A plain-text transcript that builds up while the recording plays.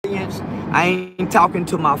I ain't talking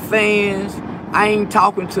to my fans. I ain't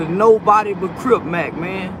talking to nobody but Crip Mac,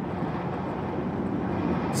 man.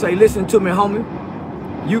 Say, listen to me, homie.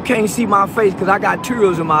 You can't see my face because I got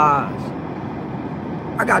tears in my eyes.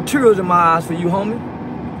 I got tears in my eyes for you, homie.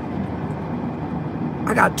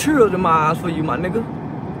 I got tears in my eyes for you, my nigga.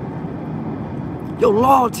 Your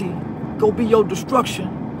loyalty go be your destruction.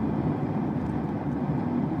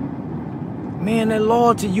 Man, that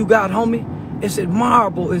loyalty you got, homie, it's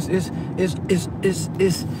admirable. It's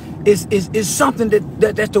something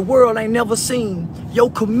that the world ain't never seen.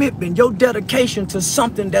 Your commitment, your dedication to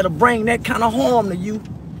something that'll bring that kind of harm to you.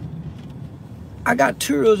 I got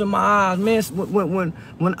tears in my eyes, man.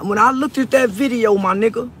 When I looked at that video, my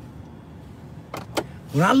nigga.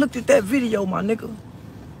 When I looked at that video, my nigga,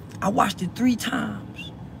 I watched it 3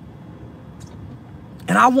 times.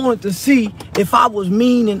 And I wanted to see if I was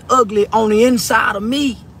mean and ugly on the inside of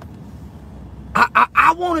me.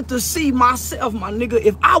 I wanted to see myself, my nigga,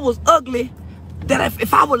 if I was ugly, that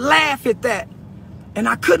if I would laugh at that. And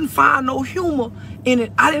I couldn't find no humor in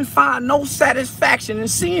it. I didn't find no satisfaction in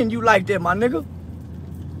seeing you like that, my nigga.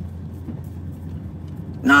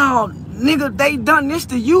 No, nigga, they done this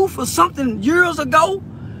to you for something years ago.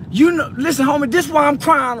 You know, listen, homie, this is why I'm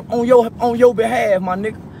crying on your behalf, my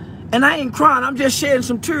nigga. And I ain't crying, I'm just shedding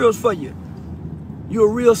some tears for you. You're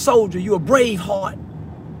a real soldier, you're a brave heart.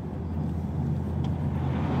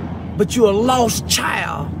 But you're a lost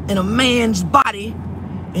child in a man's body,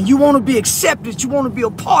 and you want to be accepted, you want to be a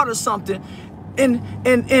part of something, and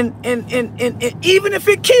even if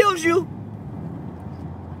it kills you,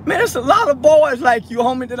 man, there's a lot of boys like you,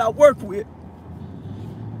 homie, that I work with.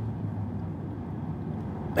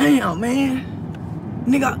 Damn, man.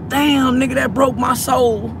 Nigga, damn, nigga, that broke my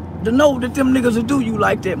soul to know that them niggas will do you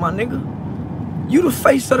like that, my nigga. You the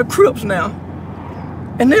face of the Crips now.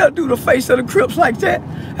 And they'll do the face of the Crips like that.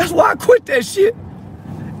 That's why I quit that shit.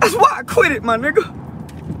 That's why I quit it, my nigga.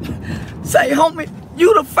 Say, homie,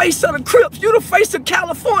 you the face of the Crips. You the face of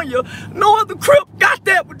California. No other Crip got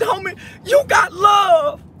that, but homie, you got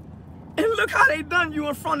love. And look how they done you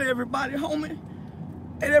in front of everybody, homie.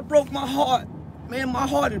 Hey, that broke my heart. Man, my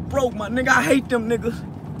heart is broke, my nigga. I hate them niggas.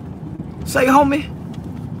 Say, homie,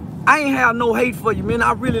 I ain't have no hate for you, man.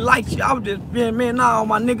 I really liked you. I was just, man, nah,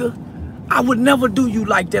 my nigga. I would never do you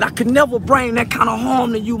like that. I could never bring that kind of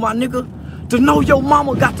harm to you, my nigga. To know your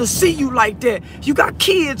mama got to see you like that. You got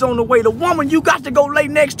kids on the way. The woman you got to go lay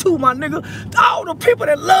next to, my nigga. All the people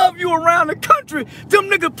that love you around the country, them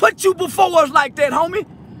niggas put you before us like that, homie.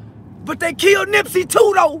 But they killed Nipsey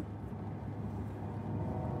too, though.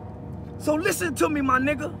 So listen to me, my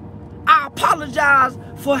nigga. I apologize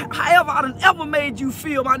for however I done ever made you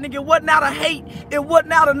feel, my nigga. It wasn't out of hate. It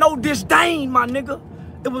wasn't out of no disdain, my nigga.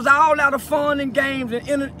 It was all out of fun and games and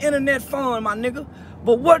internet fun, my nigga.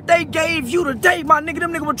 But what they gave you today, my nigga,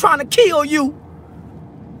 them niggas were trying to kill you.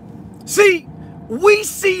 See, we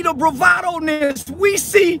see the bravado-ness. We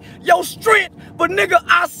see your strength. But nigga,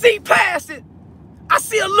 I see past it. I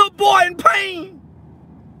see a little boy in pain.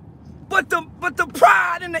 But the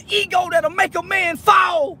pride and the ego that'll make a man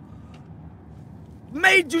fall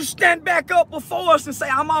made you stand back up before us and say,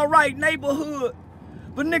 I'm all right, neighborhood.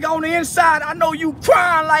 But nigga, on the inside, I know you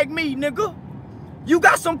crying like me, nigga. You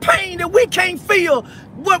got some pain that we can't feel.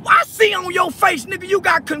 What I see on your face, nigga, you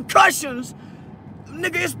got concussions.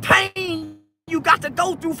 Nigga, it's pain you got to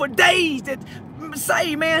go through for days that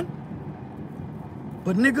say, man.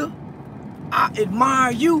 But nigga, I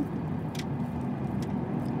admire you.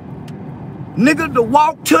 Nigga, to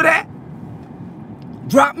walk to that,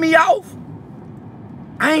 drop me off.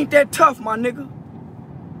 I ain't that tough, my nigga.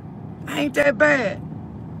 I ain't that bad.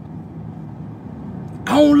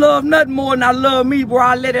 I don't love nothing more than I love me, bro.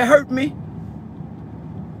 I let it hurt me.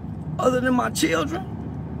 Other than my children.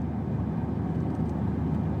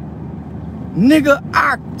 Nigga,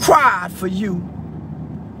 I cried for you.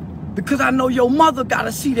 Because I know your mother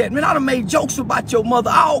gotta see that. Man, I done made jokes about your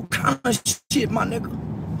mother. All kind of shit, my nigga.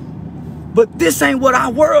 But this ain't what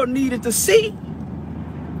our world needed to see.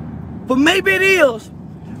 But maybe it is.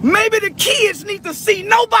 Maybe the kids need to see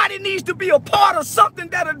nobody needs to be a part of something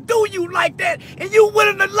that'll do you like that, and you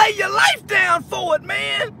willing to lay your life down for it,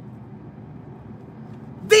 man.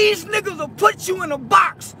 These niggas will put you in a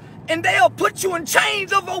box, and they'll put you in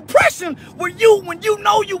chains of oppression when you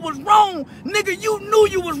know you was wrong. Nigga, you knew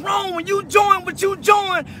you was wrong when you joined what you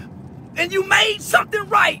joined, and you made something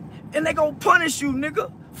right, and they gonna punish you,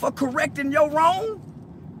 nigga, for correcting your wrong.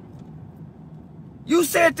 You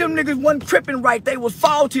said them niggas wasn't cripping right. They was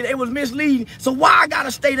faulty. They was misleading. So why I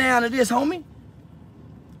gotta stay down to this, homie?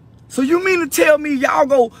 So you mean to tell me y'all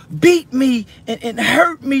go beat me and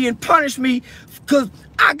hurt me and punish me because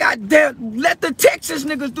I got that? Let the Texas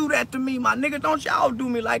niggas do that to me, my nigga. Don't y'all do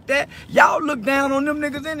me like that. Y'all look down on them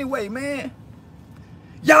niggas anyway, man.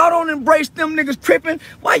 Y'all don't embrace them niggas tripping.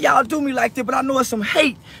 Why y'all do me like that? But I know it's some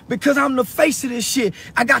hate because I'm the face of this shit.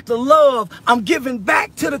 I got the love. I'm giving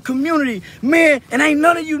back to the community, man. And ain't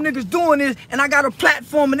none of you niggas doing this. And I got a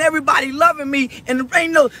platform and everybody loving me. And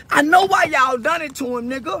ain't no, I know why y'all done it to him,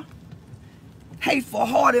 nigga.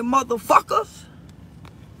 Hateful-hearted motherfuckers.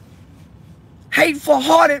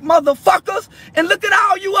 Hateful-hearted motherfuckers. And look at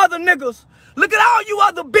all you other niggas. Look at all you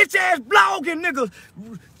other bitch-ass blogging niggas.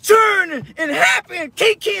 Churning and happy and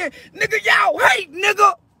kikiing. Nigga, y'all hate,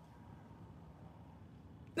 nigga.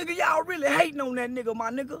 Nigga, y'all really hating on that nigga, my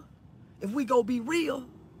nigga. If we go be real.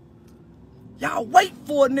 Y'all wait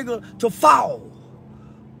for a nigga to fall.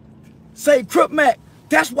 Say, Crip Mac,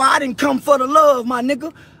 that's why I didn't come for the love, my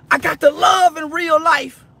nigga. I got the love in real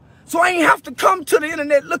life. So I ain't have to come to the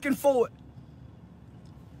internet looking for it.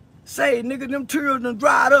 Say, nigga, them tears done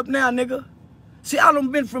dried up now, nigga. See, I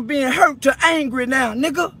done been from being hurt to angry now,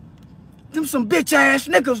 nigga. Them some bitch-ass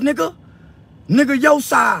niggas, nigga. Nigga your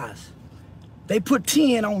size. They put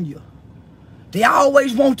 10 on you. They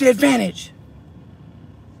always want the advantage.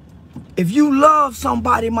 If you love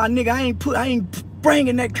somebody, my nigga, I ain't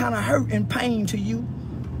bringing that kind of hurt and pain to you.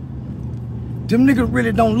 Them niggas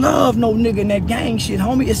really don't love no nigga in that gang shit,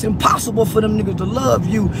 homie. It's impossible for them niggas to love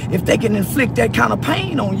you if they can inflict that kind of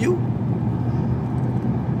pain on you.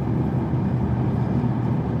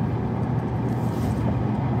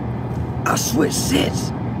 I switched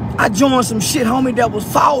sets. I joined some shit, homie, that was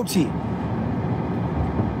faulty.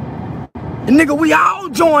 And nigga, we all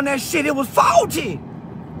joined that shit. It was faulty.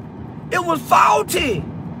 It was faulty.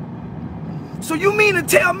 So you mean to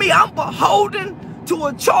tell me I'm beholden to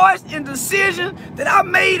a choice and decision that I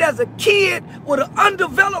made as a kid with an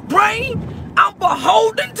undeveloped brain? I'm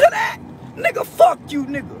beholden to that? Nigga, fuck you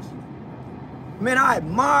niggas. Man, I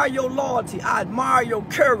admire your loyalty. I admire your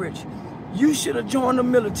courage. You should have joined the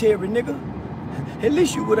military, nigga. At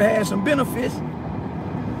least you would have had some benefits.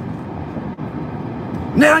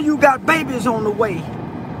 Now you got babies on the way.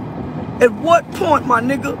 At what point, my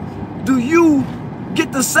nigga, do you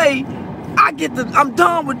get to say, I'm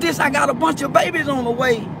done with this, I got a bunch of babies on the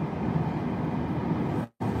way?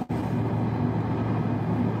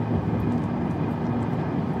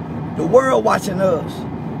 The world watching us.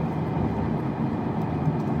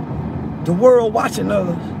 The world watching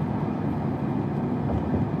us.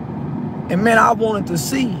 And man, I wanted to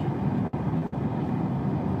see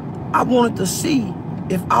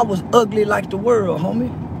if I was ugly like the world, homie.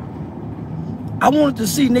 I wanted to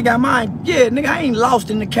see, nigga, I ain't lost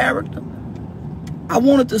in the character. I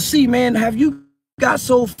wanted to see, man, have you got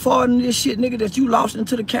so far in this shit, nigga, that you lost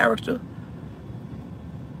into the character?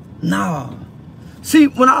 Nah. See,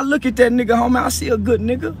 when I look at that nigga, homie, I see a good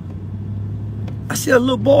nigga. I see a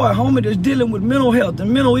little boy, homie, that's dealing with mental health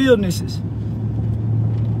and mental illnesses.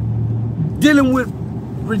 Dealing with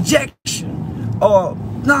rejection. Or,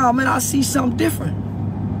 nah, man, I see something different.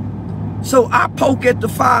 So I poke at the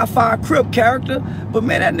 5'5" Crip character, but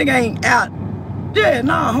man, that nigga ain't out. Yeah,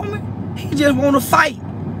 nah, homie. He just want to fight.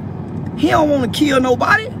 He don't want to kill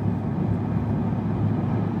nobody.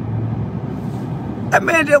 That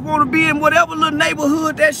man just want to be in whatever little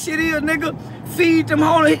neighborhood that shit is, nigga. Feed them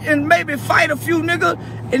homie and maybe fight a few niggas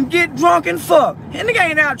and get drunk and fuck. And nigga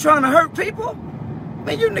ain't out trying to hurt people.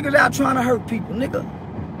 Man, you niggas out trying to hurt people, nigga.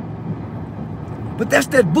 But that's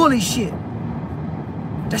that bully shit.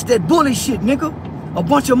 That's that bully shit, nigga. A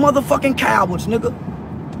bunch of motherfucking cowards, nigga.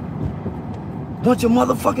 Bunch of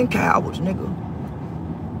motherfucking cowards, nigga.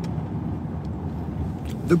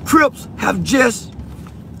 The Crips have just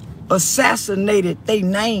assassinated their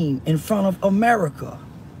name in front of America.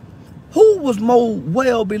 Who was more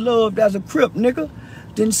well beloved as a Crip, nigga,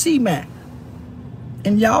 than C-Mac?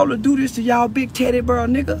 And y'all will do this to y'all big teddy bear,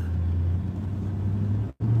 nigga?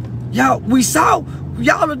 Y'all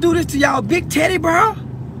will do this to y'all big teddy bear?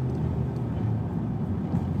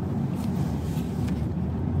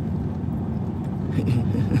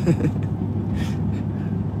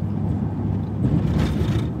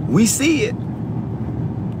 We see it.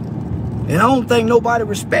 And I don't think nobody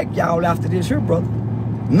respect y'all after this here, brother.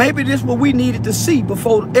 Maybe this is what we needed to see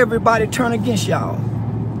before everybody turn against y'all.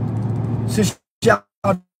 Since y'all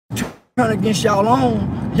turn against y'all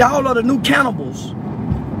own, y'all are the new cannibals.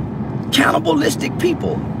 Cannibalistic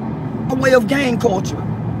people. A way of gang culture.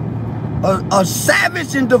 A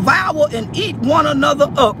savage and devour and eat one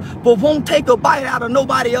another up, but won't take a bite out of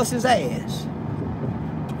nobody else's ass.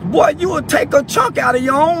 Boy, you will take a chunk out of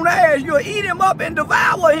your own ass. You'll eat him up and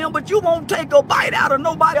devour him, but you won't take a bite out of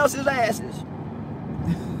nobody else's asses.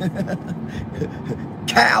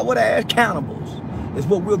 Coward ass cannibals is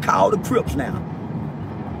what we'll call the Crips now.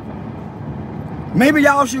 Maybe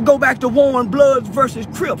y'all should go back to Warren Bloods versus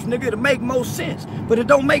Crips, nigga. It'll make more sense. But it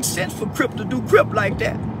don't make sense for Crip to do Crip like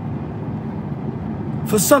that.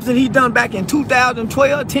 For something he done back in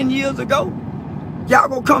 2012, 10 years ago. Y'all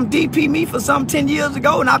gonna come DP me for something 10 years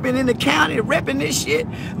ago, and I've been in the county repping this shit.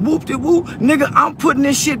 Whoop-de-whoop. Nigga, I'm putting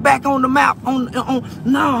this shit back on the map. No,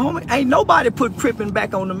 homie, ain't nobody put Crippin'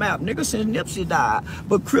 back on the map, nigga, since Nipsey died.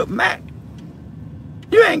 But Crip Mac.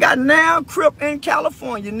 You ain't got now Crip in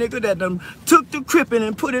California, nigga, that done took the Crippin'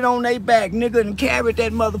 and put it on their back, nigga, and carried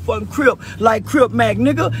that motherfucking Crip like Crip Mac,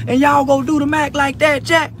 nigga. And y'all go do the Mac like that,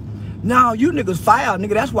 Jack? No, you niggas fire,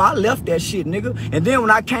 nigga. That's why I left that shit, nigga. And then when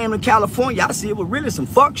I came to California, I see it was really some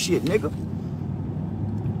fuck shit, nigga.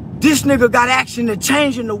 This nigga got action to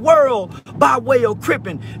changing the world by way of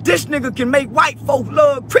Crippin'. This nigga can make white folks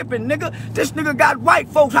love Crippin', nigga. This nigga got white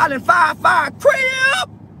folks hollering 5-5 Crip.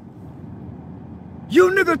 You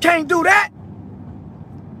niggas can't do that.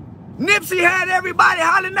 Nipsey had everybody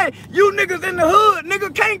hollering that. You niggas in the hood,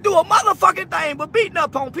 nigga, can't do a motherfucking thing but beating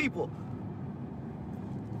up on people.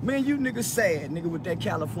 Man, you niggas sad, nigga, with that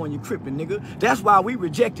California Crippin', nigga. That's why we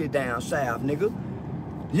rejected down south, nigga.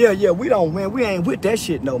 Yeah, we don't, man. We ain't with that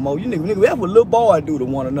shit no more. You nigga, that's what little boys do to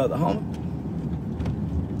one another, homie.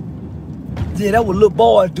 Yeah, that's what little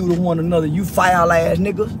boys do to one another, you foul ass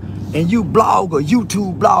niggas. And you blogger,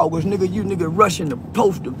 YouTube bloggers, nigga, you nigga rushing to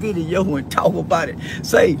post a video and talk about it.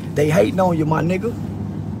 Say, they hating on you, my nigga.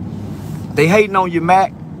 They hating on you,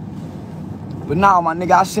 Mac. But now, my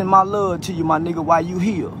nigga, I send my love to you, my nigga, while you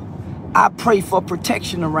here. I pray for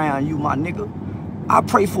protection around you, my nigga. I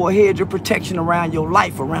pray for a hedge of protection around your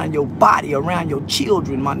life, around your body, around your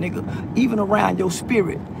children, my nigga. Even around your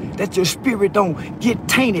spirit. That your spirit don't get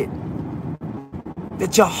tainted.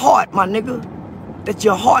 That your heart, my nigga, that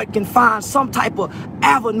your heart can find some type of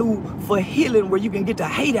avenue for healing where you can get the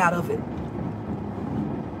hate out of it.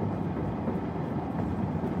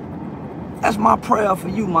 That's my prayer for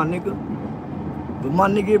you, my nigga. But my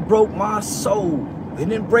nigga, it broke my soul. It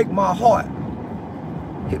didn't break my heart.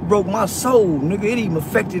 It broke my soul, nigga. It even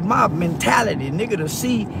affected my mentality, nigga, to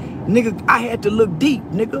see, nigga, I had to look deep,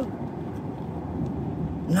 nigga.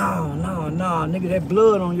 No, nigga, that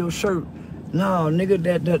blood on your shirt. No, nigga,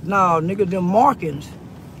 nigga, them markings,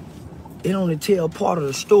 it only tell part of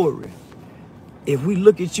the story. If we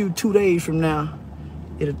look at you 2 days from now,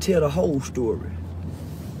 it'll tell the whole story.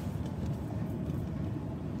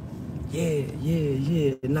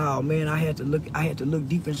 Yeah. No, man, I had to look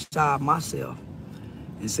deep inside myself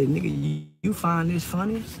and say, nigga, you find this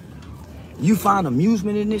funny? You find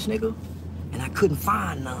amusement in this, nigga? And I couldn't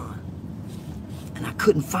find none. And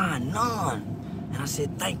I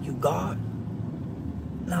said, thank you, God.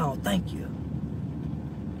 No, thank you.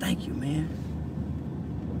 Thank you, man.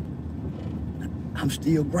 I'm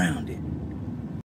still grounded.